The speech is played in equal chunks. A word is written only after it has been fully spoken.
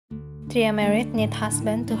Dear married need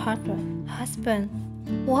husband to hardwork. Husband,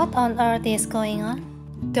 what on earth is going on?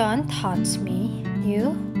 Don't touch me,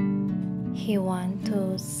 you. He want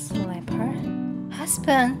to slap her.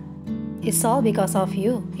 Husband, it's all because of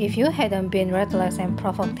you. If you hadn't been reckless and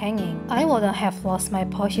provoked hanging, I wouldn't have lost my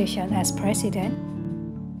position as president.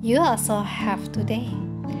 You also have today.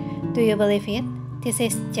 Do you believe it? This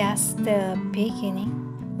is just the beginning.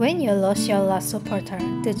 When you lose your last supporter,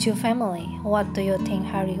 the Chu family, what do you think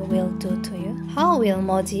Harry will do to you? How will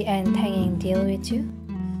Moji and Tanging deal with you?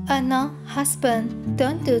 No, husband,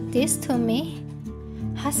 don't do this to me.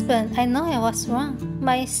 Husband, I know I was wrong.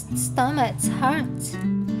 My stomach hurts.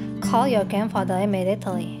 Call your grandfather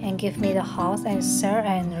immediately and give me the house and share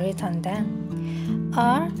and return them.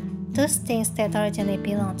 Or those things that originally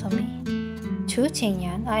belong to me. Chu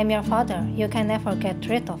Qingyan, I am your father. You can never get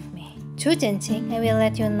rid of me. Chu Zhenqing, I will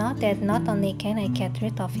let you know that not only can I get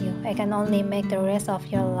rid of you, I can only make the rest of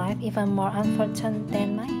your life even more unfortunate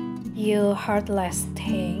than mine. You heartless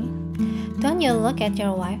thing. Don't you look at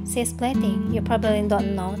your wife? She's bleeding. You probably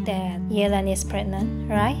don't know that Yelan is pregnant,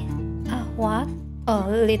 right? What? Oh,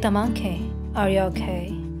 little monkey. Are you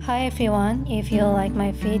okay? Hi everyone. If you like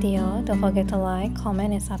my video, don't forget to like,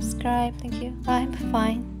 comment, and subscribe. Thank you. I'm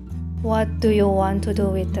fine. What do you want to do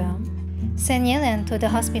with them? Send Yelan to the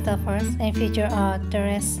hospital first and figure out the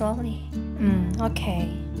rest slowly. Okay.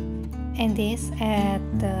 And this at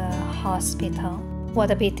the hospital. What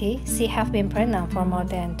a pity, she have been pregnant for more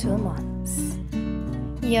than 2 months.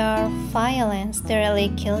 Your violence thoroughly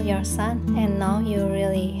killed your son, and now you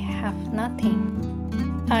really have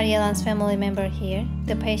nothing. Are Yelan's family member here?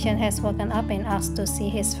 The patient has woken up and asked to see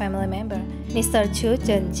his family member. Mr. Chu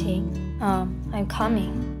Zhenqing. I'm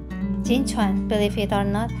coming. Jin Chuan, believe it or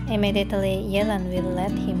not, immediately Yelan will let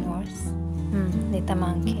him worse. Little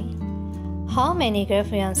monkey. How many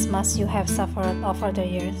grievance must you have suffered over the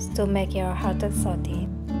years to make your heart so deep?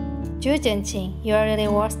 Chu Zhenqing, you are really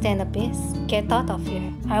worse than a beast. Get out of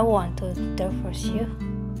here. I want to divorce you.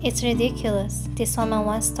 It's ridiculous. This woman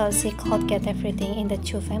once thought she could get everything in the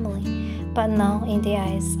Chu family, but now in the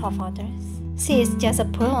eyes of others, she is just a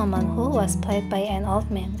poor woman who was played by an old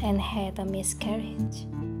man and had a miscarriage.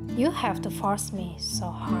 You have to force me so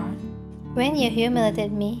hard. When you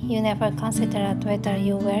humiliated me, you never considered whether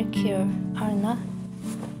you were cured or not.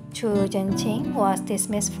 Chu Zhenqing was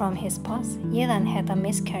dismissed from his post. Yelan had a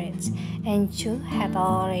miscarriage, and Chu had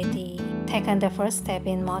already taken the first step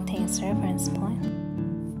in Martin's reverence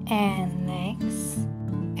plan. And next,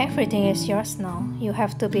 everything is yours now. You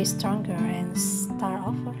have to be stronger and start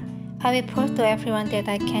over. I will prove to everyone that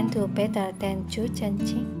I can do better than Chu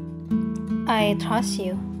Zhenqing. I trust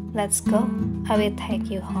you. Let's go. I will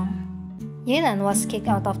take you home. Yelan was kicked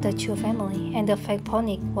out of the Chu family, and the fake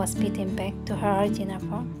pony was beaten back to her original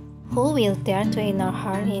form. Who will dare to ignore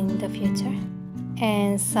her in the future?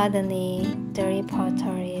 And suddenly, the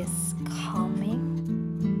reporter is coming.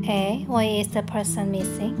 Why is the person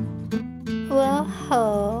missing? Well,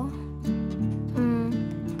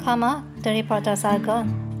 come on, the reporters are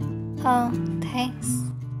gone. Oh, thanks.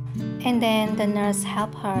 And then the nurse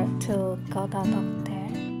helped her to get out of there.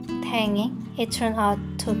 Tanging, it turned out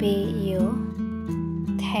to be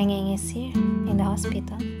you. Tanging is here, in the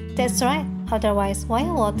hospital. That's right, otherwise why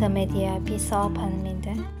would the media be so open in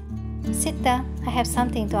there? Sit down, I have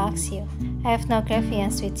something to ask you. I have no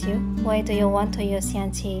grievance with you. Why do you want to use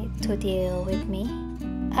Yanqi to deal with me?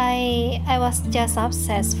 I was just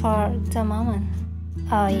obsessed for the moment.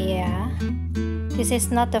 Oh yeah? This is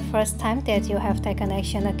not the first time that you have taken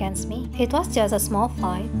action against me. It was just a small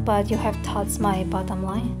fight, but you have touched my bottom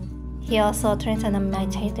line. He also threatened my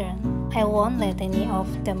children. I won't let any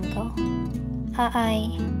of them go.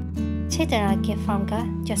 Children are a gift from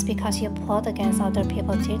God. Just because you plot against other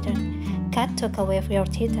people's children, God took away your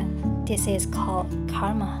children. This is called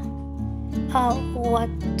karma. What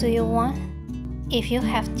do you want? If you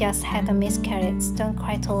have just had a miscarriage, don't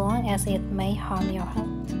cry too long as it may harm your health.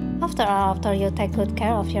 After all, after you take good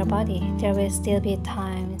care of your body, there will still be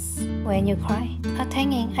times when you cry.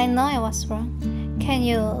 Tanging, I know I was wrong. Can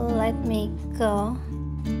you let me go?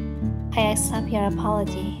 I accept your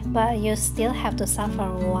apology, but you still have to suffer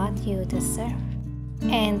what you deserve.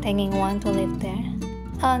 And Tanging want to live there.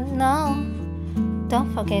 No.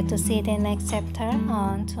 Don't forget to see the next chapter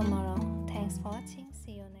on tomorrow.